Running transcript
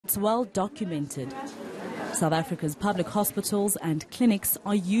It's well documented. South Africa's public hospitals and clinics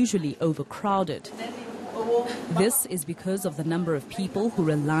are usually overcrowded. This is because of the number of people who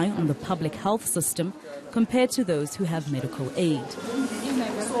rely on the public health system compared to those who have medical aid.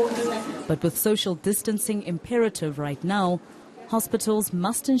 But with social distancing imperative right now, hospitals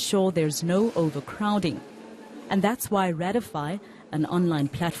must ensure there's no overcrowding. And that's why Radify, an online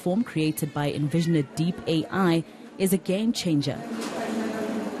platform created by Envisioner Deep AI, is a game changer.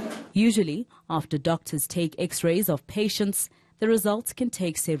 Usually, after doctors take x-rays of patients, the results can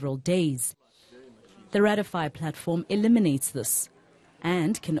take several days. The Radify platform eliminates this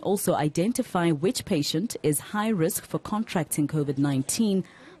and can also identify which patient is high risk for contracting COVID-19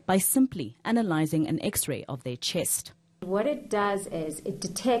 by simply analyzing an x-ray of their chest. What it does is it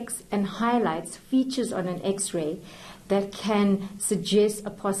detects and highlights features on an x-ray that can suggest a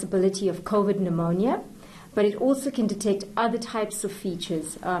possibility of COVID pneumonia, but it also can detect other types of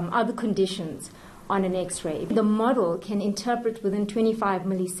features, other conditions on an x-ray. The model can interpret within 25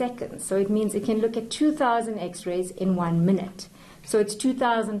 milliseconds, so it means it can look at 2,000 x-rays in 1 minute. So it's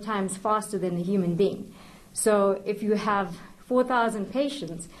 2,000 times faster than a human being. So if you have 4,000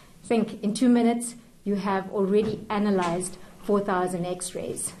 patients, think in 2 minutes you have already analyzed 4,000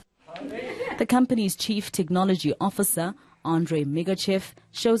 x-rays. The company's chief technology officer, Andrei Migachev,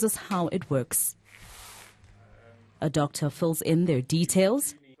 shows us how it works. A doctor fills in their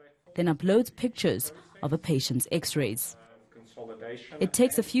details, then uploads pictures of a patient's x-rays. It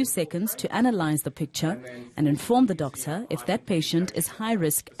takes a few seconds to analyze the picture and inform the doctor if that patient is high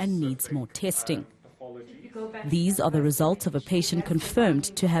risk and needs more testing. These are the results of a patient confirmed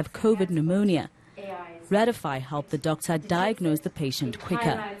to have COVID pneumonia. Radify helped the doctor diagnose the patient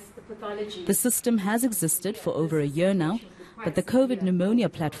quicker. The system has existed for over a year now, but the COVID pneumonia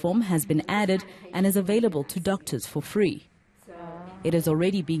platform has been added and is available to doctors for free. It is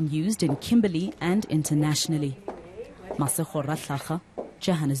already being used in Kimberley and internationally.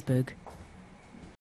 Johannesburg.